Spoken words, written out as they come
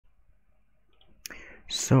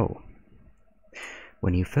So,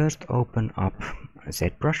 when you first open up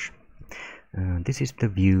ZBrush, this is the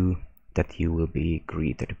view that you will be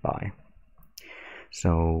greeted by.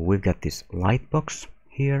 So we've got this Lightbox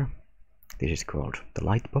here. This is called the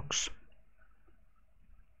Lightbox,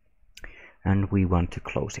 and we want to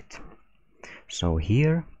close it. So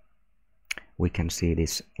here we can see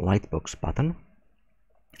this Lightbox button,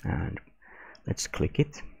 and let's click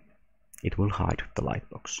it. It will hide the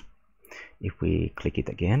Lightbox. If we click it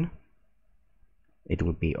again, it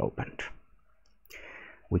will be opened.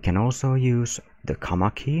 We can also use the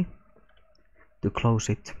comma key to close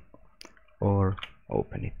it or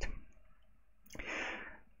open it.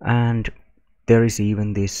 And there is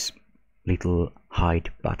even this little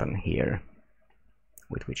hide button here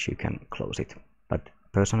with which you can close it, but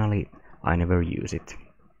personally I never use it.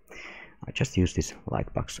 I just use this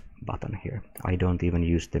Lightbox button here. I don't even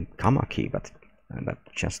use the comma key, but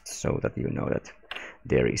just so that you know that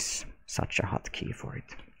there is such a hotkey for it.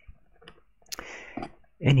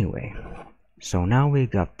 Anyway, so now we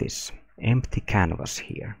got this empty canvas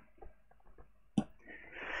here,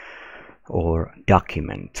 or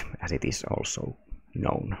document as it is also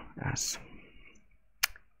known as.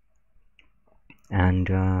 And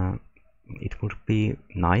it would be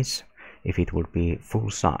nice if it would be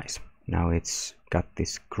full size. Now it's got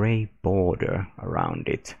this gray border around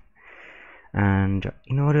it, and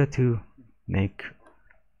in order to make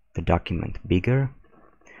the document bigger,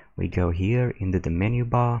 we go here into the menu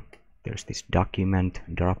bar. There's this document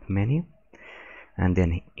drop menu, and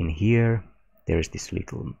then in here there's this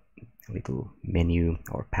little menu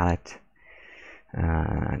or palette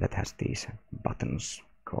that has these buttons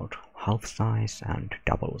called half size and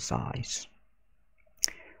double size.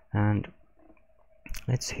 And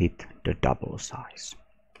let's hit the double size.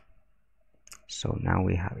 So now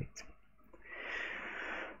we have it.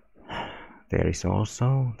 There is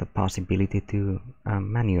also the possibility to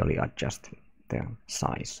manually adjust the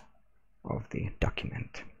size of the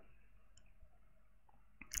document.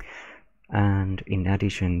 And in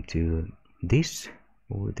addition to this,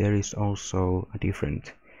 there is also a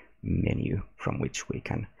different menu from which we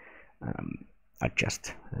can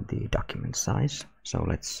adjust the document size. So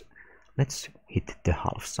let's hit the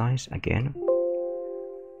half size again.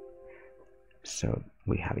 So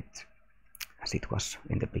we have it as it was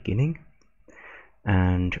in the beginning.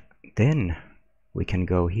 And then we can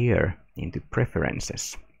go here into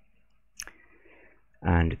Preferences,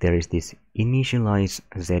 and there is this initialize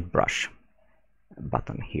ZBrush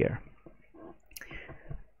button here.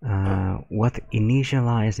 What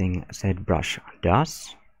initializing ZBrush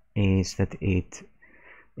does is that it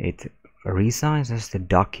resizes the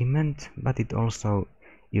document, but it also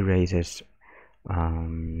erases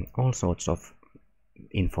all sorts of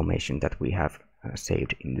information that we have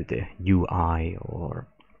saved into the UI or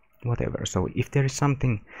whatever. So if there is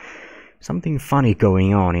something funny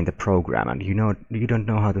going on in the program and you don't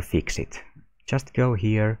know how to fix it, just go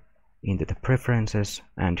here into the Preferences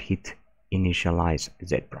and hit initialize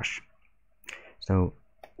ZBrush. So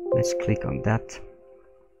let's click on that.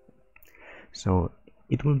 So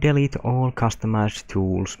it will delete all customized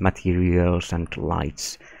tools, materials and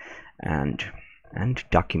lights and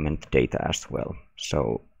document data as well.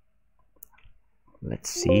 So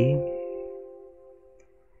let's see,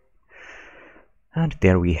 and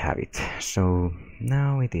there we have it. So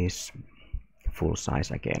now it is full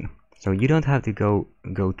size again. So you don't have to go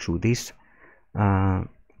through this to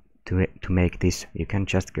make this. You can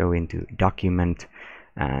just go into document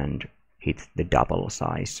and hit the double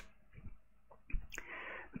size.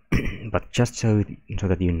 But just so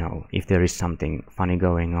that you know, if there is something funny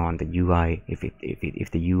going on, the UI,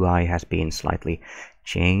 if the UI has been slightly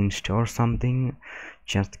changed or something,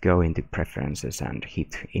 just go into Preferences and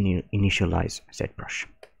hit initialize ZBrush.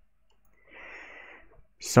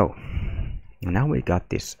 So now we got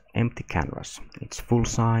this empty canvas. It's full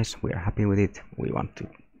size. We are happy with it. We want to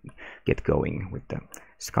get going with the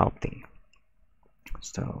sculpting.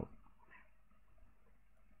 So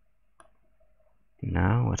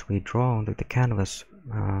now as we draw onto the canvas,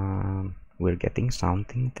 we're getting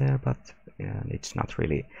something there, but it's not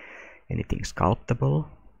really anything sculptable.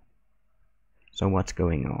 So what's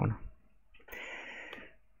going on?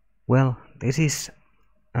 Well, this is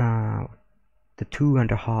the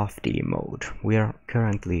 2.5D mode. We are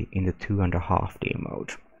currently in the 2.5D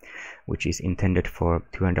mode, which is intended for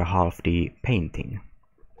 2.5D painting.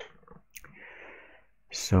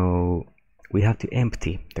 So we have to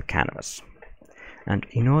empty the canvas. And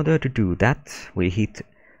in order to do that, we hit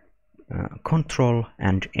Ctrl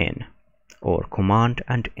and N, or Command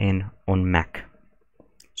and N on Mac.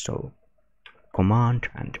 So Command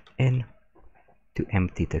and N to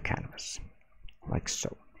empty the canvas, like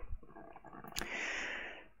so.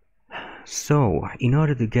 So, in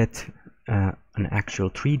order to get an actual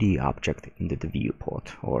 3D object into the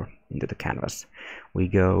viewport or into the canvas, we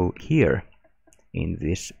go here in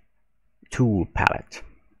this tool palette.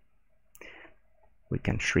 We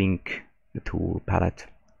can shrink the tool palette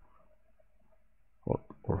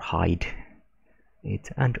or hide it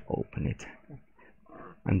and open it.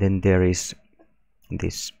 And then there is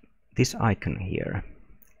this icon here,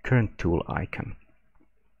 current tool icon.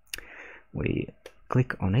 We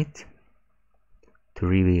click on it to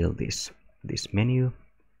reveal this menu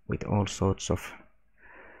with all sorts of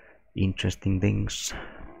interesting things,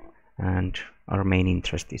 and our main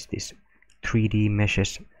interest is this 3D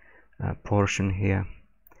meshes portion here.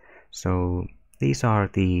 So these are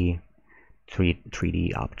the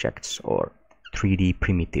 3D objects, or 3D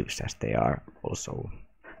primitives as they are also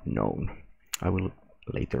known. I will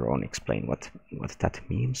later on explain what that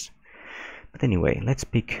means. But anyway, let's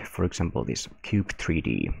pick, for example, this cube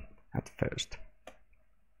 3D at first.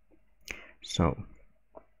 So,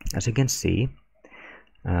 as you can see,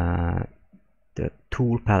 the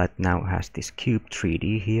tool palette now has this cube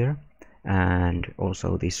 3D here, and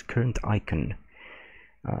also this current icon,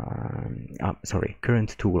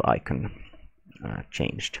 current tool icon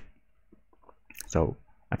changed. So,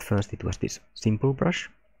 at first it was this simple brush,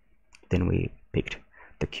 then we picked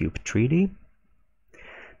the cube 3D.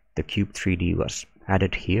 The cube 3D was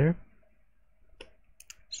added here,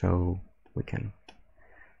 so we can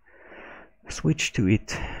switch to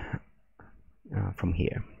it from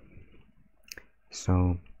here.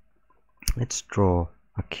 So let's draw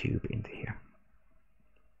a cube into here.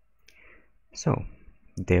 So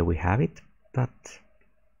there we have it, but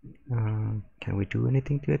can we do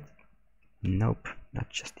anything to it? Nope, not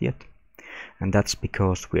just yet. And that's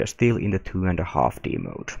because we are still in the 2.5D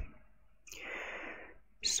mode.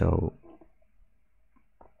 So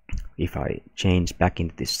if I change back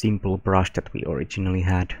into this simple brush that we originally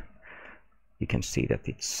had, you can see that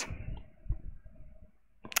it's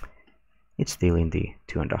still in the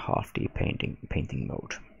 2.5D painting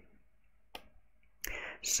mode.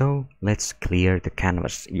 So let's clear the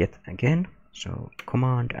canvas yet again. So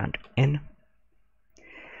Command and N.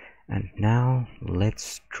 And now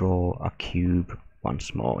let's draw a cube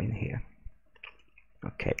once more in here.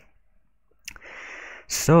 Okay.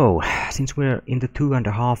 So since we're in the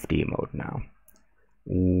 2.5D mode now,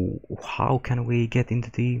 how can we get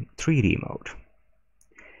into the 3D mode?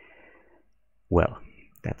 Well,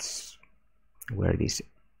 that's where this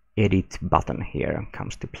edit button here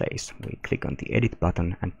comes to place. We click on the edit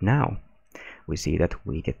button, and now we see that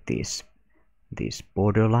we get these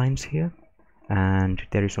border lines here, and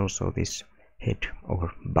there is also this head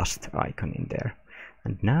or bust icon in there.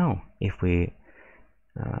 And now if we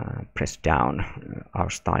press down our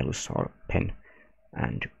stylus or pen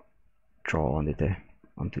and draw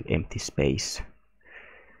onto empty space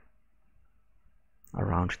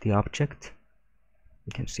around the object,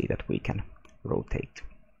 you can see that we can rotate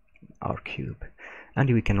our cube, and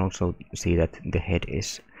we can also see that the head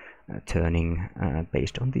is turning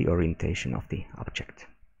based on the orientation of the object.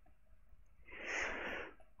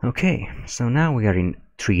 Okay, so now we are in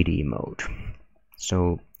 3D mode.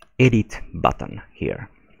 So edit button here.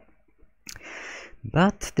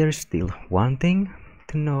 But there's still one thing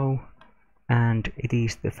to know, and it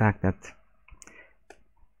is the fact that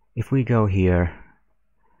if we go here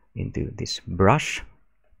into this brush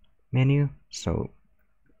menu, so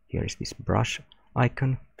here is this brush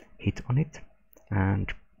icon, hit on it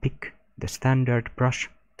and pick the standard brush,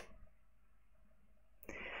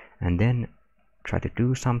 and then try to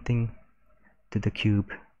do something to the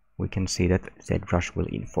cube, we can see that ZBrush will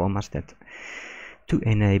inform us that to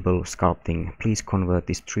enable sculpting, please convert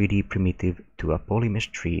this 3D primitive to a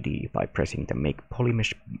polymesh 3D by pressing the Make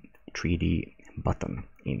Polymesh 3D button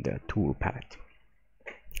in the tool palette.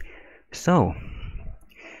 So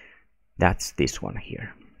that's this one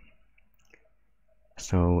here.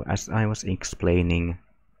 So as I was explaining,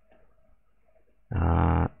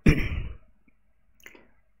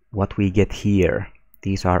 what we get here,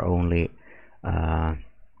 these are only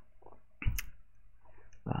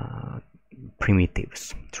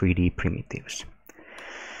primitives, 3D primitives.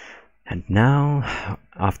 And now,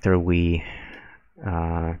 after we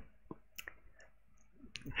had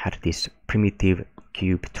this primitive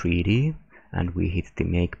cube 3D and we hit the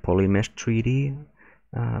Make Polymesh 3D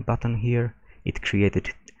button here, it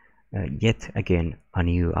created yet again a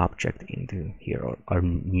new object into here, or a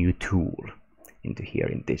new tool into here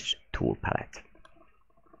in this tool palette.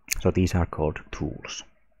 So these are called tools.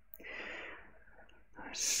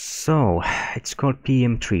 So it's called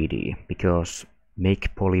PM3D because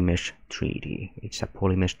make polymesh 3D. It's a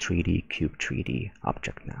polymesh 3D cube 3D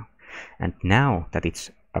object now. And now that it's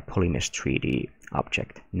a polymesh 3D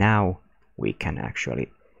object, now we can actually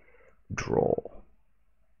draw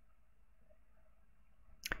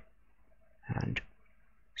and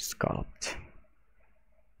sculpt.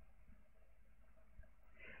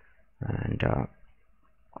 And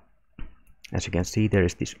as you can see, there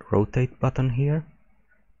is this rotate button here.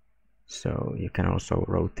 So you can also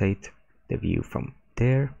rotate the view from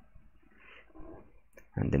there.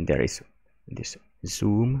 And then there is this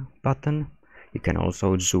zoom button. You can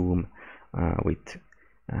also zoom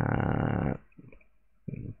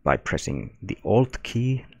by pressing the Alt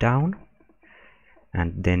key down.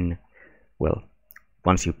 And then, well,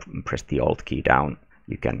 once you press the Alt key down,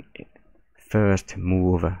 you can first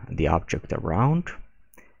move the object around,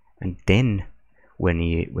 and then when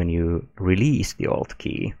you release the Alt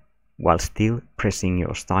key while still pressing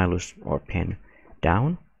your stylus or pen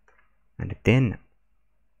down, and then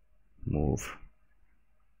move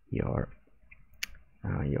your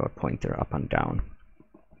pointer up and down,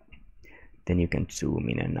 then you can zoom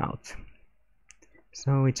in and out.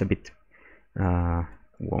 So it's a bit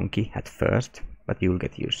wonky at first, but you'll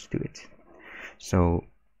get used to it. So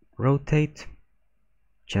rotate,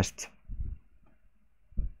 just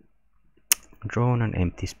draw on an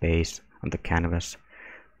empty space on the canvas.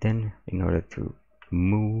 Then in order to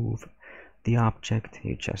move the object,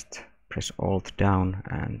 you just press Alt down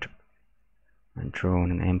and draw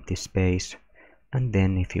on an empty space. And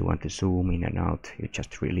then if you want to zoom in and out, you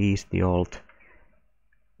just release the Alt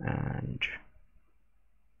and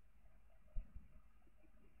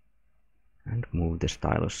move the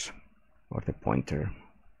stylus or the pointer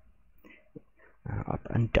up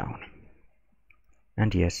and down.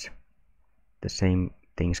 And yes, the same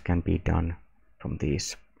things can be done from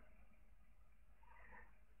these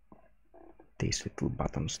little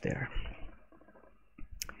buttons there.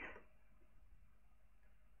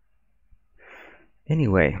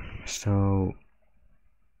 Anyway, so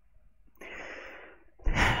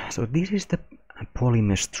this is the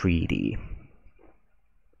polymesh 3D,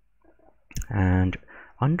 and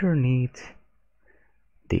underneath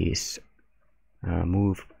these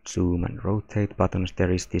move, zoom and rotate buttons,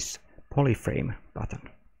 there is this polyframe button,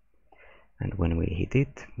 and when we hit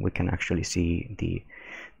it, we can actually see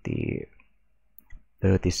the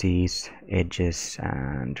vertices, edges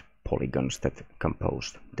and polygons that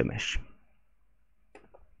compose the mesh.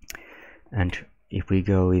 And if we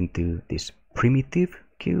go into this primitive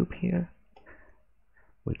cube here,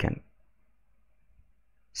 we can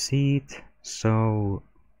see it. So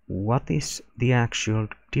what is the actual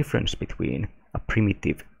difference between a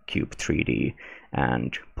primitive cube 3D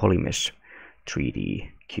and polymesh 3D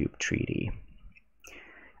cube 3D?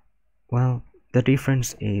 Well, the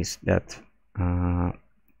difference is that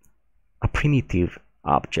a primitive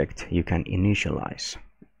object you can initialize,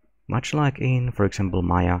 much like in, for example,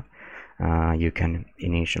 Maya. You can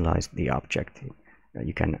initialize the object.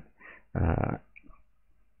 You can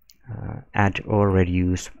add or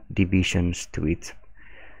reduce divisions to it,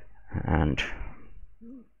 and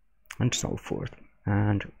so forth.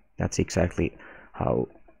 And that's exactly how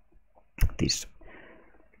this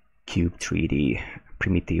cube 3D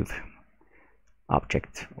primitive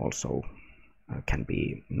object also can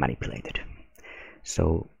be manipulated.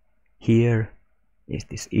 So here is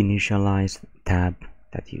this initialize tab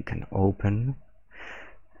that you can open,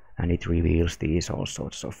 and it reveals these all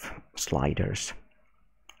sorts of sliders.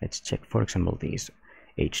 Let's check, for example, these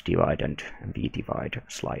H divide and V divide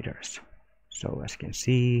sliders. So as you can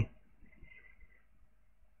see,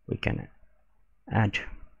 we can add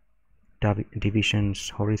divisions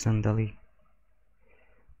horizontally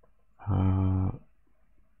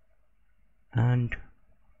and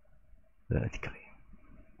vertically.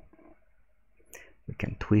 We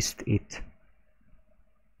can twist it.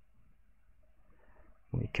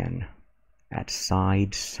 We can add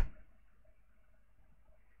sides.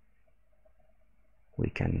 We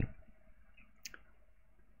can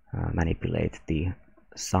manipulate the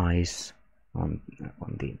size on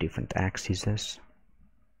the different axes.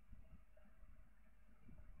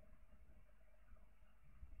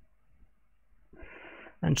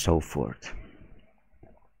 And so forth.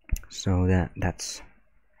 So that's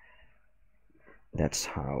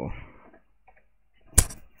how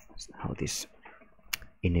this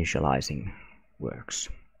initializing works.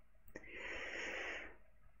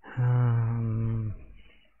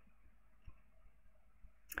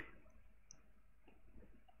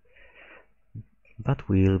 But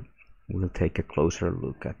we'll take a closer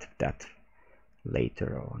look at that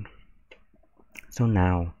later on. So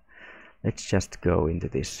now let's just go into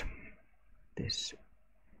this this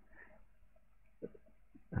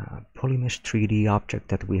polymesh 3D object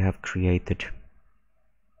that we have created,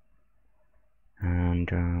 and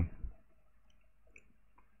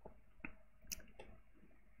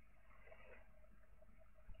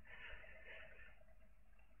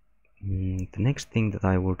the next thing that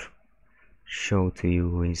I would show to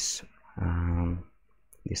you is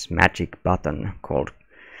this magic button called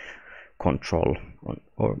Control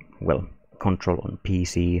on, Control on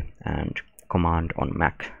PC and Command on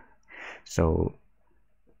Mac. So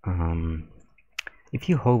if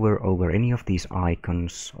you hover over any of these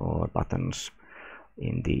icons or buttons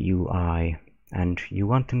in the UI and you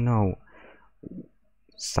want to know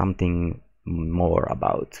something more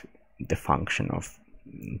about the function of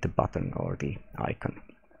the button or the icon,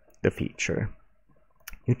 the feature,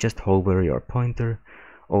 you just hover your pointer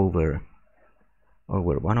over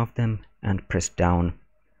one of them and press down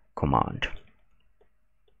Command,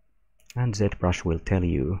 and ZBrush will tell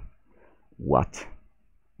you what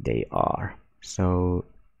they are. So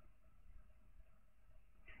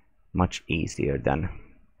much easier than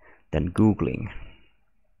Googling.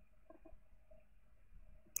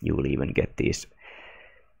 You will even get these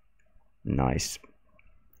nice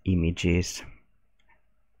images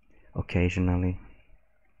occasionally.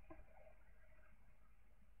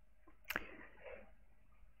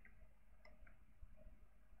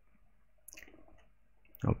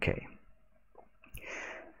 Okay,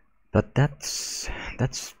 but that's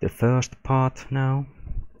the first part now.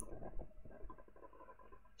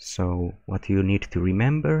 So what you need to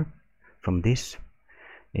remember from this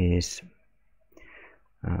is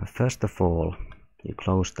first of all, you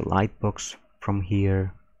close the Lightbox from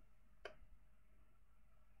here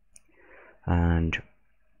and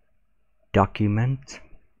document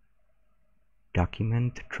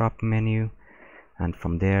drop menu, and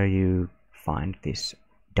from there you find this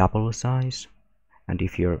double size, and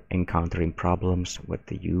if you're encountering problems with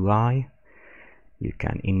the UI, you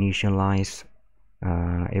can initialize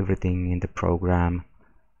everything in the program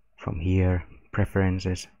from here,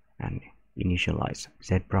 Preferences, and initialize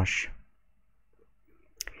ZBrush.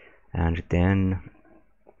 And then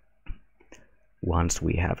once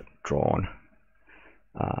we have drawn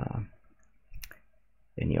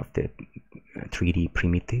any of the 3D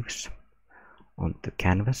primitives on the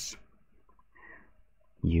canvas,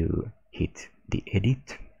 you hit the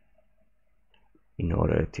edit in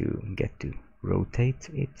order to get to rotate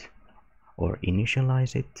it or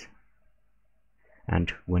initialize it.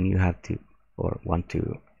 And when you have to or want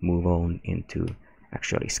to move on into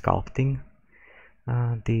actually sculpting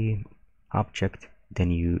the object,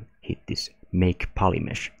 then you hit this make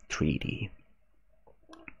polymesh 3D.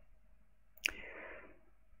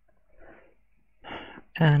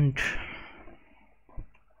 And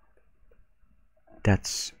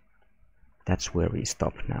that's where we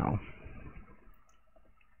stop now.